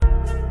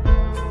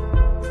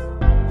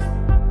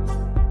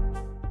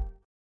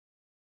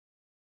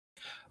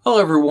Hello,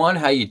 everyone.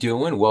 How you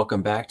doing?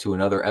 Welcome back to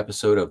another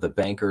episode of The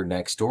Banker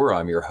Next Door.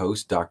 I'm your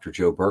host, Dr.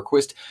 Joe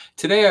Berquist.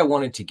 Today, I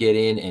wanted to get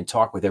in and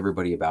talk with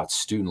everybody about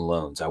student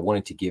loans. I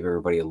wanted to give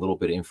everybody a little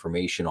bit of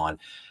information on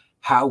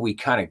how we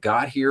kind of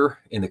got here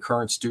in the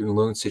current student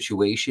loan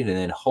situation, and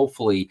then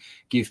hopefully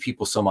give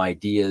people some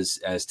ideas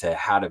as to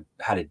how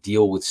to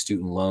deal with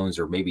student loans,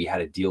 or maybe how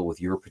to deal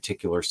with your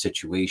particular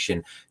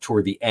situation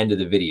toward the end of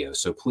the video.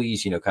 So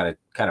please,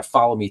 kind of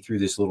follow me through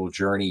this little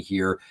journey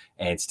here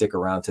and stick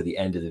around to the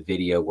end of the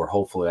video, where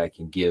hopefully I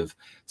can give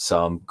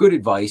some good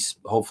advice,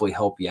 hopefully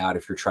help you out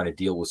if you're trying to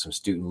deal with some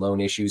student loan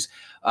issues.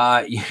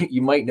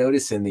 You might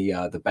notice in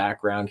the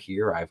background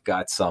here, I've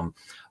got some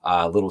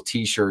little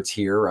T-shirts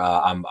here.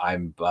 I'm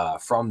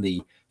from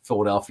the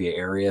Philadelphia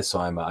area, so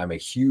I'm a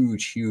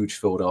huge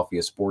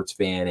Philadelphia sports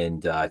fan.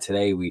 And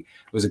today it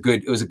was a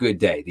good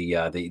day.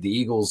 The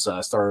Eagles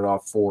started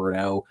off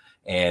 4-0,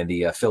 and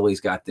the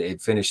Phillies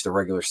finished the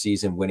regular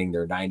season winning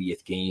their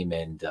 90th game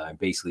and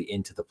basically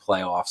into the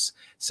playoffs.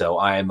 So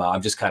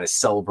I'm just kind of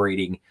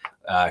celebrating,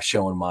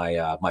 showing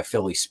my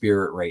Philly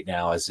spirit right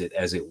now, as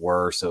it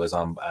were. So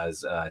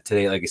as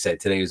today, like I said,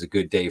 today is a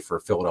good day for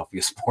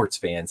Philadelphia sports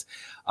fans.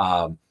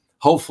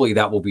 Hopefully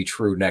that will be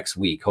true next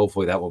week.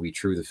 Hopefully that will be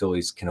true. The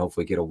Phillies can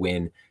hopefully get a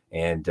win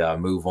and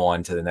move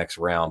on to the next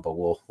round, but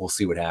we'll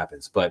see what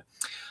happens. But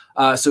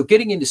so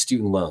getting into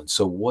student loans.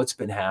 So what's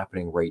been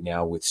happening right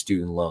now with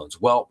student loans?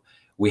 Well,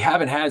 we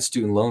haven't had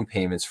student loan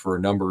payments for a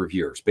number of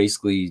years.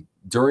 Basically,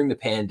 during the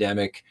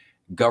pandemic,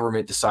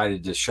 government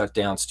decided to shut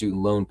down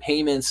student loan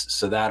payments.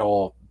 So that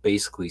all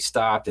basically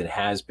stopped, and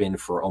has been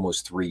for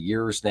almost 3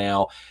 years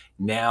now.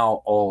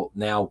 Now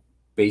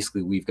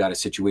basically we've got a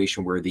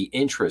situation where the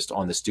interest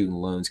on the student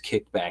loans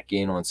kicked back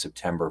in on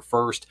September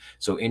 1st.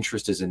 So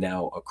interest is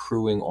now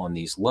accruing on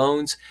these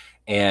loans.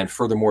 And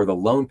furthermore, the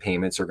loan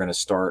payments are going to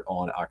start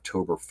on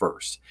October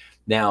 1st.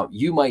 Now,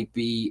 you might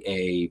be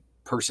a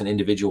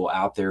individual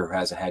out there who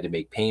hasn't had to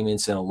make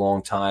payments in a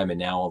long time, and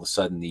now all of a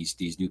sudden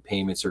these new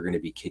payments are going to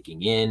be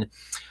kicking in.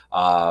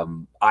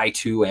 I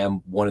too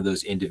am one of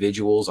those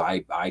individuals.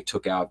 I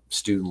took out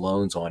student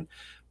loans on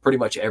pretty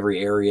much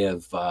every area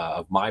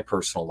of my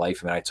personal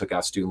life. I mean, I took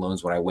out student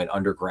loans when I went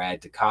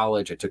undergrad to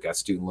college. I took out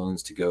student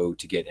loans to go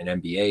to get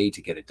an MBA,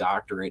 to get a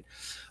doctorate.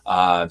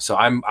 So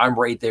I'm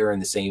right there in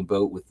the same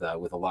boat with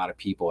a lot of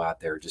people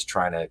out there, just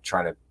trying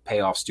to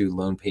pay off student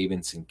loan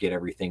payments and get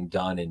everything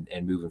done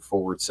and moving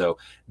forward. So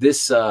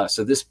this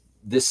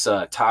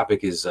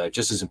topic is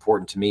just as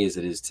important to me as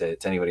it is to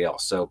anybody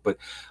else. So, but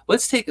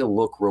let's take a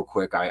look real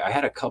quick. I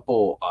had a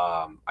couple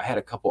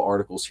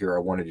articles here I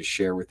wanted to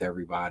share with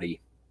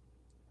everybody.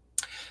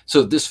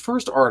 So this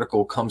first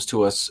article comes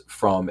to us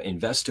from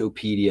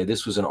Investopedia.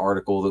 This was an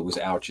article that was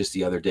out just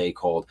the other day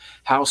called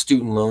 "How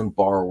Student Loan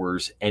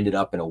Borrowers Ended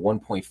Up in a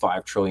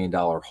 $1.5 trillion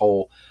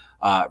Hole."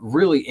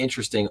 Really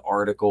interesting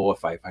article.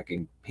 If I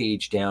can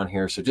page down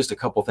here. So just a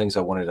couple things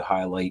I wanted to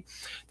highlight.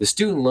 The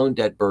student loan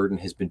debt burden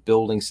has been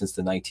building since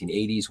the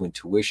 1980s, when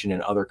tuition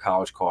and other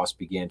college costs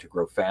began to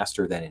grow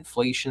faster than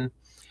inflation.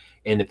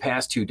 In the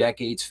past 2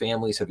 decades,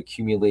 families have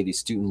accumulated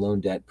student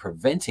loan debt,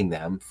 preventing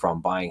them from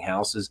buying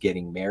houses,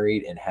 getting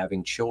married, and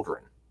having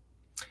children.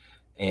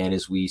 And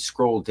as we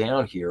scroll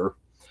down here,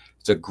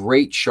 it's a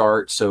great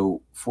chart.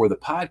 So for the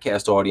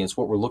podcast audience,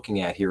 what we're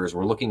looking at here is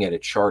we're looking at a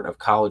chart of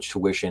college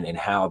tuition and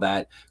how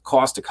that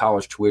cost of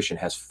college tuition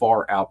has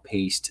far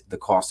outpaced the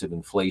cost of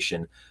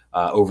inflation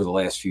over the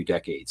last few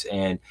decades.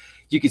 And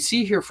you can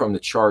see here from the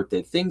chart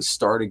that things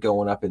started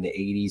going up in the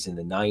 80s and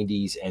the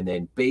 90s, and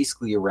then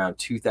basically around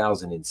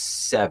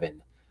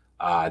 2007,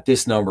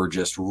 this number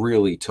just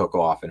really took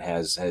off and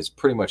has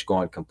pretty much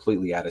gone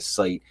completely out of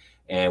sight.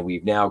 And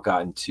we've now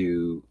gotten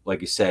to,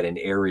 like I said, an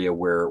area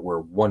where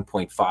we're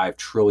 $1.5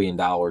 trillion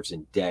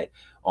in debt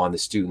on the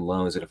student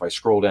loans. And if I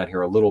scroll down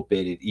here a little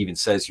bit, it even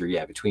says here,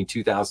 yeah, between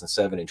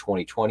 2007 and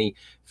 2020,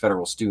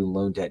 federal student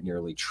loan debt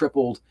nearly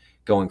tripled,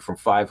 going from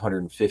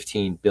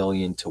 $515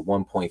 billion to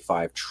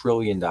 $1.5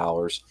 trillion.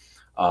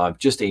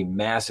 Just a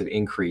massive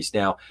increase.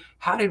 Now,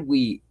 how did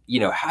we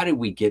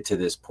get to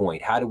this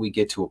point? How did we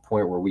get to a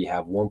point where we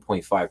have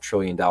 $1.5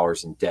 trillion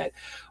in debt?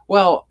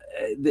 Well,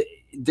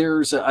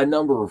 there's a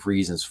number of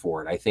reasons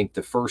for it. I think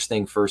the first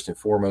and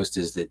foremost,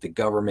 is that the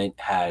government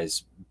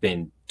has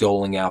been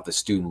doling out the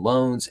student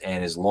loans.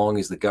 And as long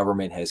as the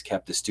government has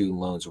kept the student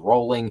loans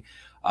rolling,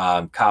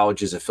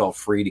 colleges have felt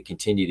free to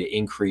continue to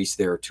increase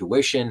their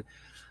tuition.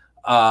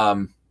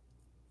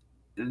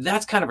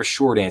 That's kind of a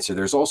short answer.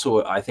 There's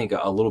also, I think,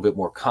 a little bit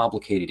more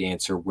complicated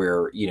answer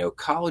where,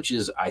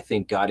 colleges, I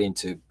think, got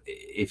into,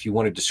 if you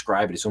want to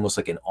describe it, it's almost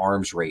like an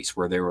arms race,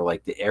 where they were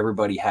like,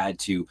 everybody had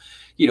to,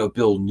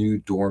 build new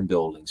dorm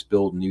buildings,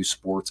 build new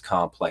sports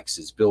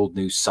complexes, build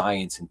new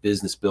science and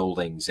business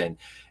buildings,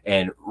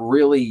 and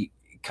really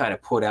kind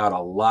of put out a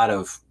lot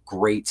of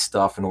great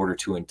stuff in order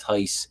to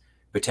entice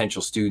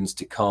potential students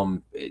to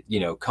come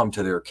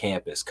to their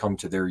campus, come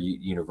to their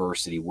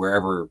university,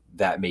 wherever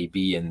that may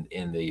be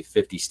in the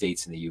 50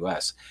 states in the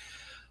US.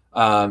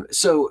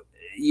 So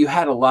you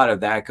had a lot of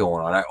that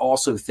going on. I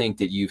also think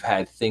that you've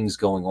had things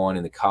going on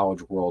in the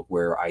college world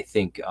where I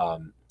think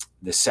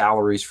the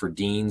salaries for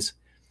deans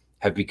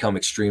have become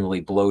extremely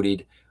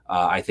bloated.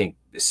 I think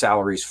the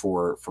salaries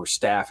for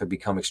staff have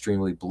become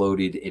extremely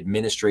bloated.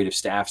 Administrative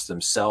staffs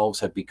themselves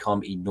have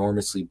become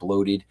enormously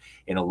bloated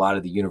in a lot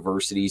of the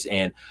universities.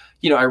 And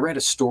I read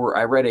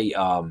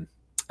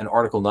an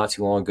article not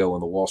too long ago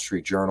in the Wall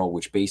Street Journal,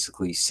 which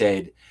basically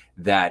said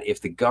that if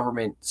the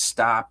government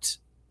stopped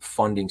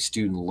funding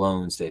student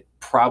loans, that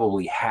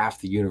probably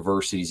half the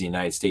universities in the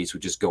United States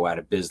would just go out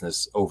of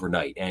business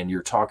overnight. And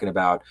you're talking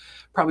about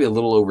probably a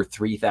little over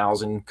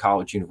 3,000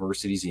 college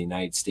universities in the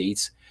United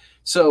States.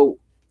 So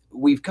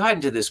we've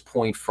gotten to this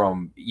point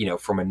from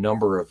a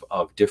number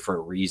of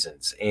different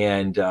reasons.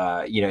 And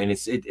I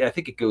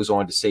think it goes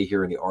on to say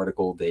here in the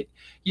article that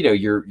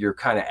your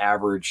kind of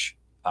average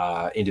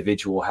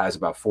individual has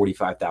about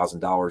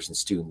 $45,000 in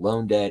student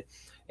loan debt.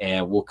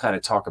 And we'll kind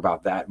of talk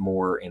about that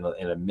more in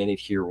a minute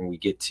here when we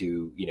get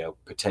to,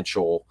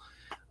 potential,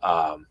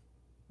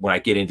 when I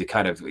get into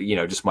kind of,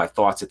 just my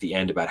thoughts at the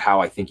end about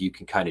how I think you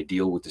can kind of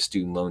deal with the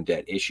student loan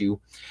debt issue.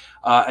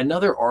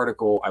 Another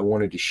article I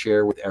wanted to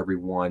share with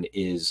everyone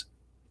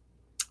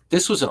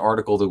this was an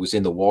article that was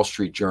in the Wall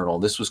Street Journal.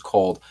 This was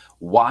called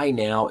 "Why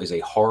Now is a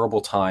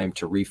Horrible Time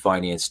to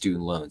Refinance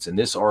Student Loans." And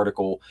this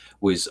article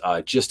was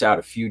just out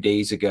a few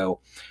days ago.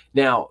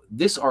 Now,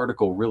 this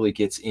article really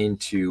gets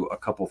into a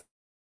couple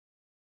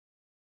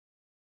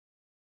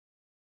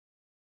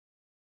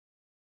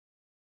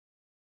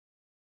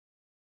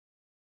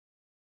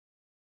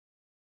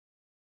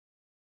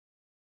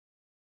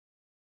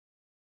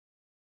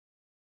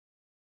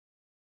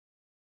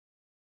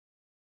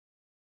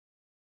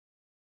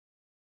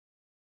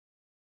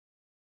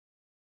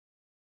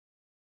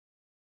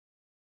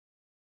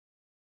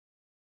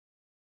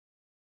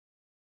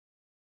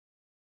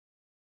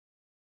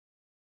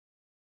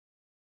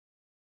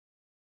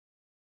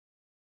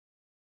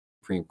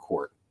Supreme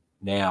Court.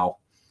 Now,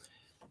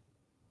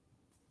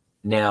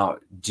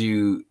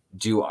 do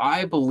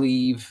I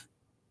believe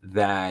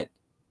that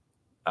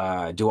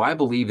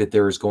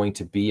there is going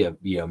to be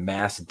a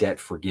mass debt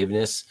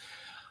forgiveness?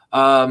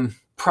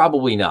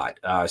 Probably not.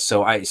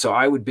 So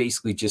I would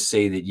basically just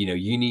say that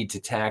you need to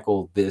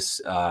tackle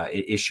this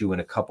issue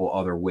in a couple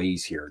other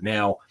ways here.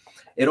 Now,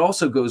 it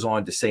also goes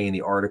on to say in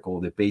the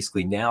article that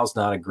basically now's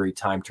not a great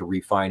time to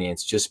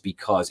refinance just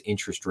because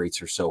interest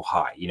rates are so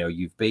high.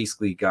 You've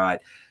basically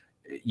got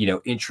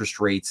interest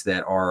rates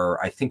that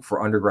are, I think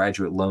for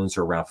undergraduate loans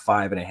are around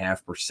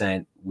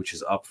 5.5%, which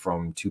is up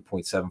from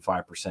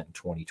 2.75% in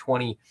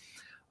 2020.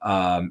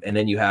 And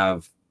then you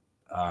have,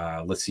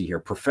 let's see here,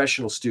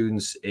 professional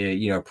students,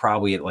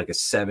 probably at like a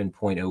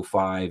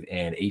 7.05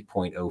 and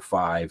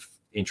 8.05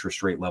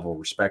 interest rate level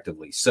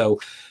respectively. So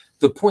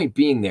the point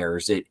being there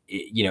is that,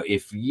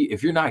 if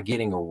you're not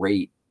getting a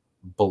rate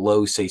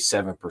below say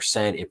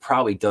 7%, it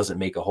probably doesn't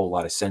make a whole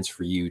lot of sense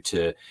for you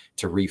to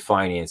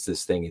refinance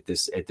this thing at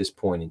this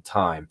point in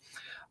time.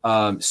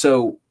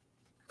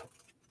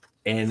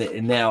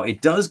 And now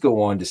it does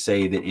go on to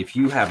say that if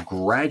you have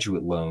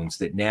graduate loans,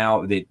 that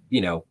now that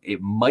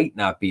it might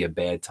not be a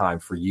bad time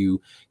for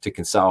you to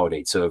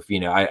consolidate. So if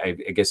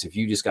I guess if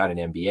you just got an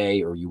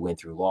MBA, or you went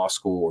through law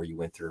school, or you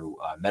went through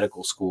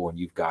medical school, and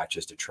you've got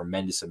just a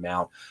tremendous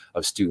amount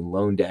of student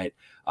loan debt,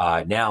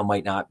 now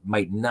might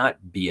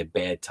not be a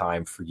bad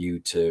time for you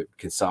to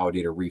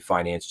consolidate or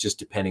refinance, just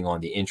depending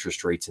on the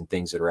interest rates and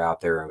things that are out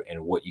there and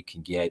what you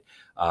can get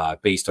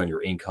based on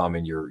your income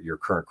and your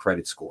current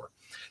credit score.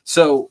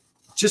 So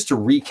just to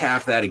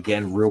recap that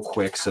again real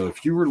quick. So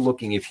if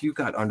you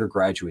got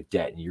undergraduate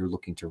debt and you're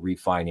looking to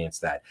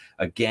refinance that,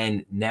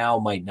 again, now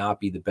might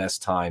not be the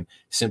best time,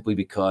 simply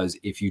because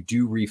if you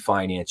do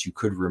refinance, you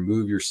could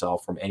remove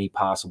yourself from any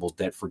possible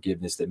debt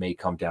forgiveness that may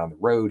come down the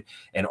road.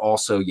 And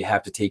also you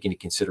have to take into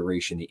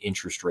consideration the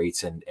interest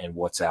rates and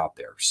what's out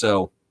there.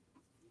 So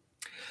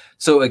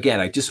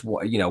again, I just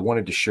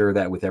wanted to share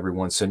that with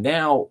everyone. So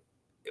now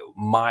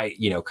my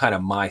kind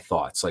of my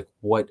thoughts, like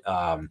what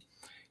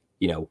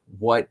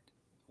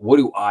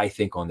do I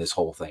think on this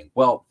whole thing?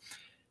 Well,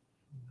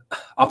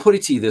 I'll put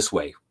it to you this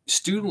way.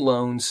 Student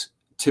loans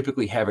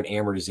typically have an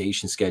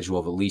amortization schedule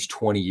of at least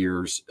 20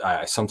 years.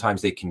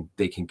 Sometimes they can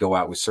go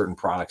out with certain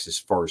products as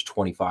far as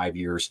 25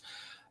 years.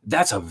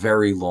 That's a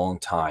very long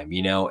time,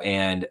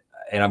 and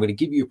I'm going to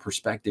give you a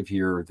perspective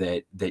here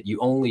that you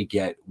only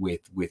get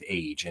with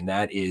age. And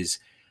that is,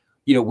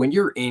 when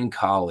you're in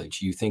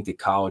college, you think that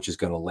college is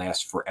going to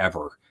last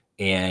forever.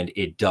 And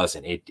it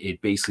doesn't.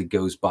 It basically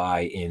goes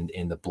by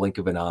in the blink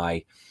of an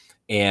eye.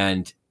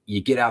 And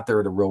you get out there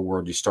in the real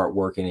world, you start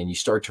working, and you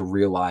start to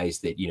realize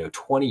that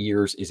 20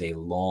 years is a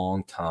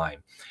long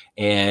time.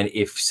 And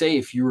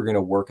if you were going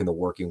to work in the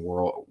working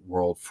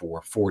world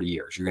for 40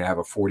 years, you're going to have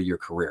a 40-year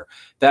career.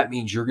 That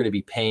means you're going to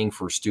be paying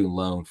for a student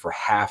loan for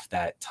half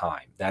that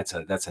time. That's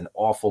an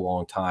awful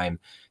long time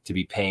to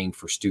be paying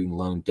for student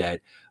loan debt.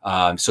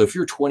 So if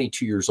you're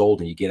 22 years old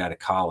and you get out of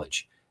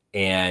college,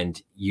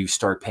 and you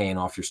start paying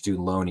off your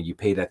student loan, and you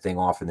pay that thing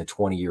off in the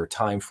 20-year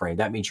time frame,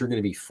 that means you're going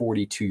to be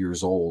 42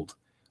 years old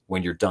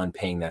when you're done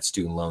paying that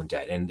student loan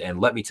debt. And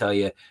let me tell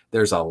you,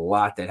 there's a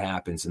lot that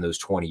happens in those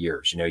 20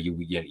 years.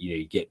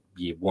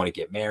 You want to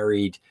get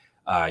married,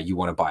 you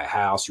want to buy a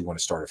house, you want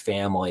to start a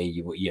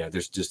family,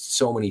 there's just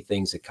so many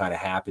things that kind of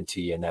happen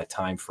to you in that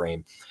time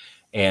frame.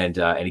 And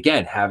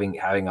again, having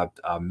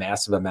a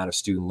massive amount of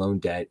student loan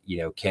debt,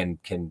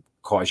 can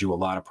cause you a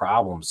lot of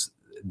problems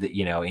that,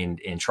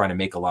 in trying to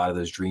make a lot of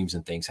those dreams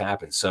and things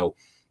happen. So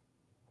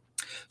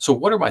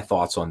what are my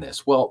thoughts on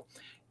this? Well,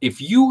 if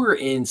you were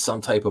in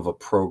some type of a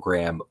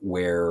program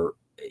where,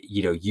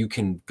 you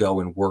can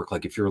go and work,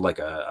 like if you're like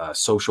a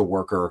social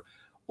worker,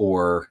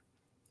 or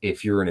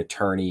if you're an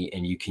attorney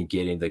and you can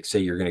get in, like say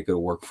you're going to go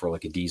work for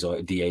like a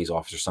DA's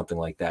office or something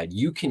like that,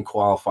 you can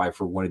qualify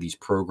for one of these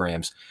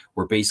programs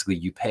where basically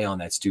you pay on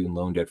that student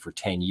loan debt for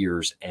 10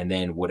 years. And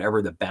then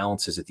whatever the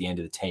balance is at the end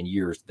of the 10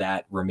 years,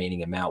 that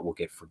remaining amount will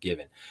get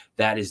forgiven.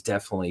 That is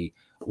definitely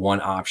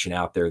one option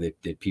out there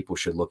that people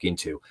should look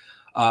into.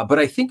 But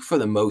I think for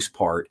the most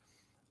part,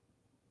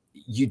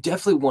 you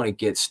definitely want to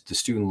get the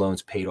student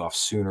loans paid off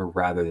sooner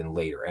rather than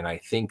later. And I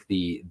think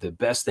the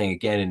best thing,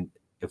 again,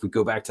 if we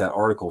go back to that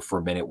article for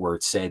a minute where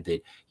it said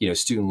that,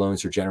 student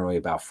loans are generally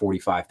about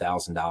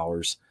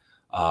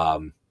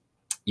 $45,000,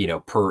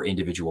 per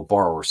individual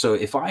borrower. So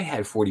if I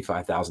had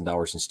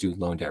 $45,000 in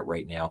student loan debt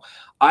right now,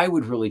 I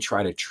would really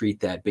try to treat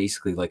that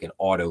basically like an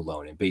auto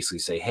loan and basically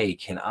say, hey,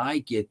 can I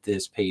get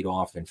this paid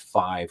off in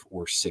 5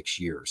 or 6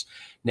 years?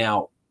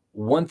 Now,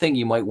 one thing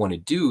you might want to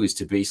do is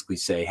to basically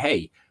say,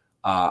 hey,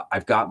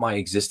 I've got my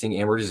existing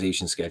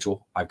amortization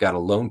schedule. I've got a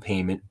loan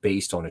payment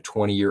based on a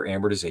 20-year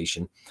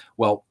amortization.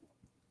 Well,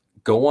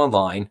 go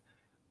online,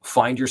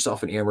 find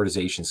yourself an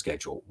amortization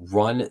schedule,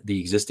 run the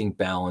existing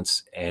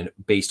balance and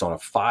based on a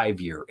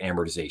 5-year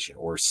amortization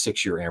or a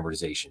 6-year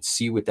amortization,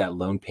 see what that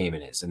loan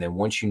payment is. And then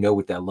once you know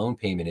what that loan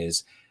payment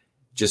is,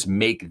 just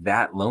make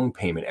that loan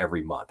payment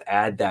every month.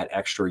 Add that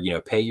extra,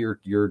 pay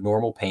your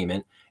normal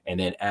payment and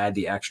then add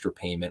the extra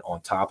payment on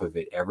top of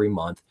it every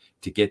month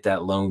to get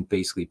that loan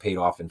basically paid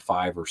off in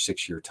 5 or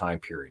 6 year time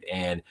period.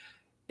 And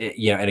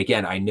and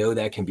again, I know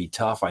that can be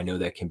tough. I know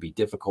that can be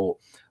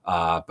difficult.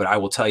 But I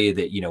will tell you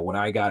that, when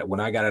I got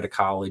out of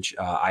college,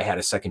 I had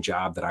a second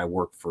job that I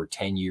worked for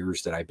 10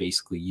 years that I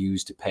basically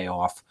used to pay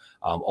off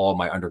all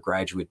my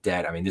undergraduate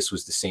debt. I mean, this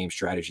was the same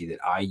strategy that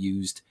I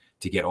used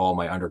to get all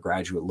my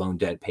undergraduate loan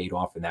debt paid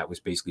off. And that was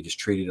basically just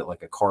treated it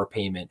like a car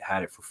payment,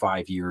 had it for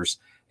 5 years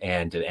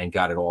and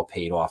got it all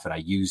paid off. And I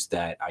used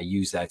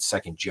that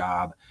second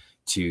job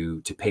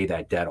to pay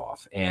that debt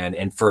off.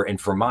 And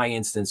for my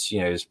instance,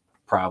 it's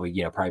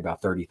probably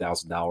about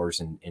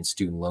 $30,000 in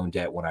student loan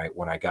debt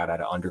when I got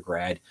out of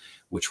undergrad,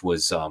 which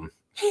was a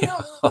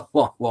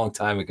long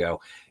time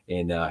ago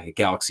in a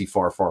galaxy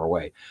far, far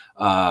away.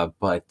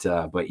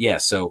 But yeah,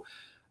 so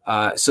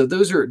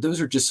those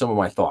are just some of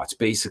my thoughts.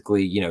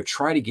 Basically,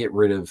 try to get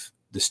rid of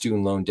the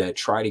student loan debt,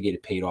 try to get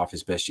it paid off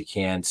as best you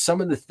can.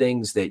 Some of the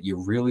things that you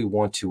really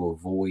want to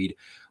avoid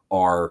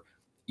are,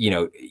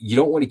 you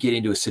don't want to get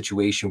into a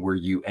situation where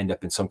you end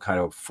up in some kind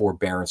of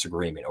forbearance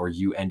agreement, or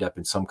you end up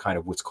in some kind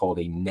of what's called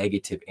a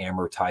negative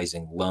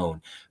amortizing loan,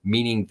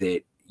 meaning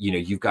that,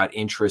 you've got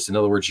interest. In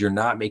other words, you're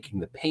not making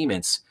the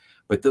payments,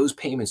 but those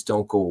payments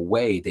don't go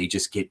away. They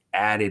just get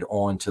added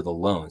on to the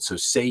loan. So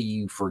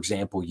say for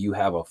example, you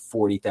have a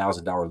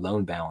 $40,000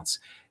 loan balance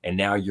and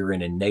now you're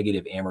in a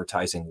negative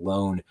amortizing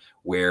loan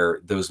where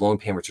those loan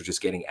payments are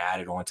just getting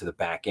added onto the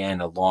back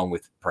end along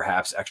with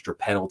perhaps extra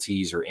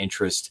penalties or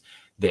interest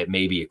that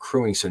may be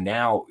accruing. So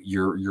now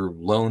your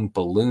loan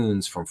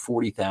balloons from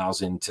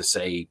 40,000 to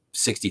say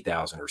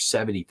 60,000 or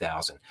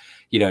 70,000.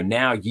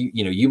 Now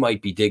you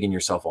might be digging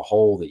yourself a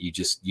hole that you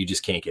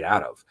just can't get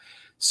out of.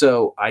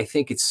 So I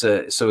think it's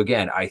so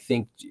again, I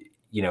think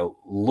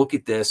look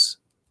at this,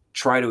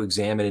 try to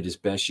examine it as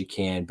best you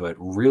can, but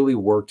really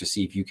work to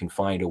see if you can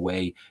find a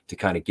way to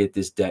kind of get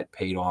this debt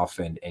paid off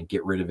and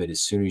get rid of it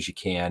as soon as you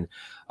can.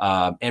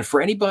 And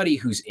for anybody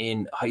who's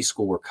in high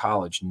school or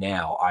college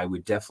now, I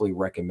would definitely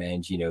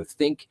recommend,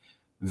 think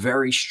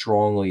very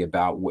strongly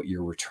about what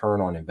your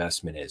return on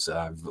investment is.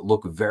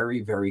 Look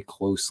very, very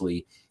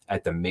closely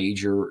at the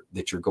major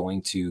that you're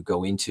going to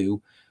go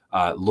into.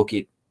 Look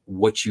at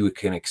what you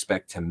can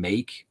expect to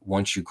make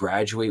once you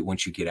graduate,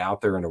 once you get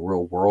out there in the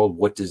real world.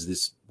 What does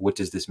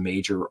this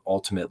major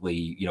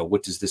ultimately,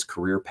 what does this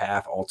career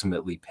path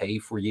ultimately pay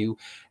for you?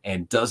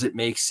 And does it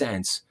make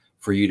sense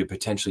for you to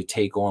potentially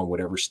take on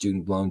whatever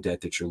student loan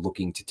debt that you're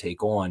looking to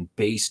take on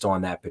based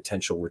on that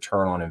potential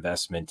return on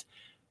investment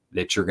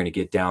that you're going to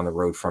get down the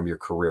road from your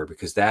career?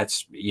 Because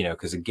that's,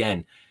 because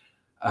again,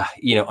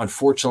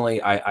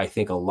 unfortunately, I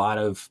think a lot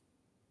of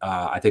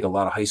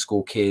high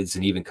school kids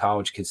and even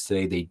college kids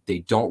today, they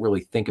don't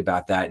really think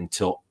about that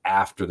until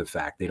after the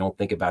fact. They don't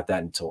think about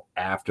that until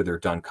after they're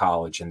done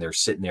college and they're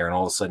sitting there and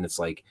all of a sudden it's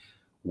like,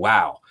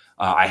 wow,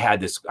 I had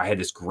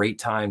this great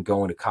time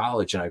going to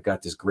college and I've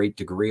got this great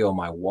degree on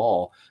my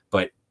wall,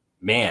 but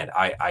man,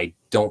 I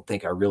don't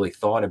think I really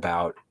thought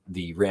about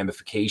the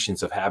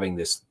ramifications of having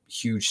this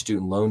huge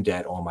student loan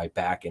debt on my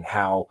back and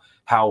how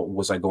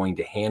was I going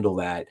to handle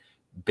that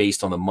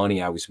based on the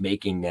money I was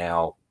making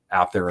now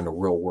out there in the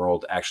real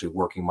world, actually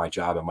working my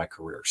job and my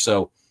career.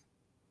 So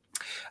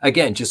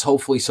again, just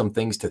hopefully some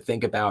things to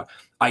think about.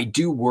 I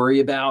do worry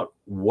about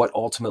what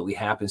ultimately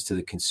happens to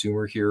the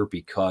consumer here,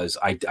 because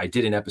I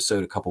did an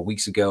episode a couple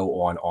weeks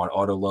ago on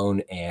auto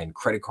loan and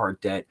credit card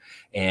debt,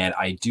 and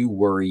I do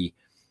worry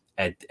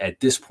at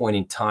this point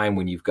in time,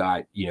 when you've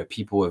got,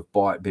 people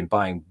have been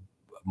buying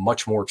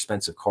much more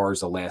expensive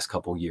cars the last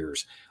couple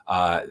years.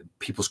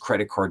 People's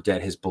credit card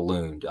debt has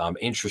ballooned.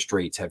 Interest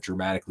rates have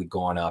dramatically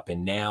gone up,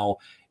 and now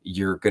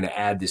you're going to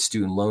add the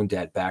student loan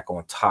debt back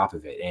on top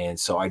of it. And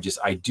so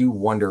I do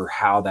wonder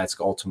how that's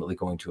ultimately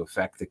going to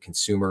affect the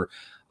consumer.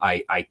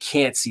 I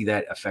can't see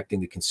that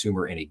affecting the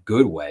consumer in a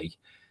good way.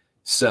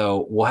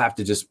 So we'll have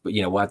to just,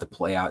 we'll have to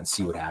play out and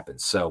see what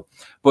happens. So,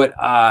 but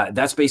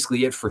that's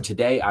basically it for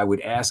today. I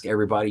would ask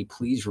everybody,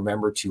 please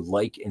remember to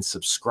like and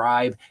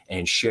subscribe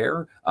and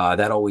share.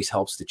 That always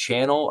helps the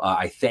channel.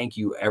 I thank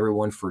you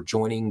everyone for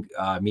joining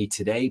me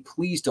today.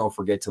 Please don't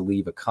forget to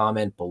leave a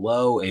comment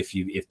below if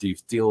you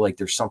feel like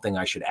there's something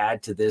I should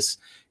add to this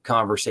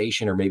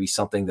conversation, or maybe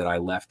something that I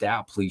left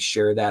out. Please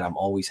share that. I'm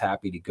always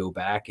happy to go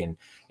back and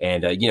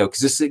because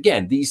this,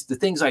 again, the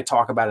things I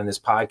talk about in this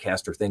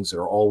podcast are things that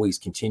are always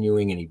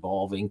continuing and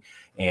evolving,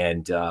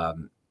 and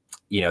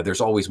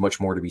there's always much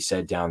more to be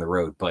said down the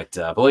road. But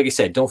like I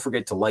said, don't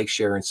forget to like,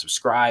 share, and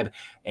subscribe,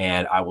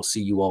 and I will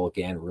see you all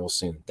again real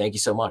soon. Thank you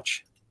so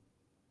much.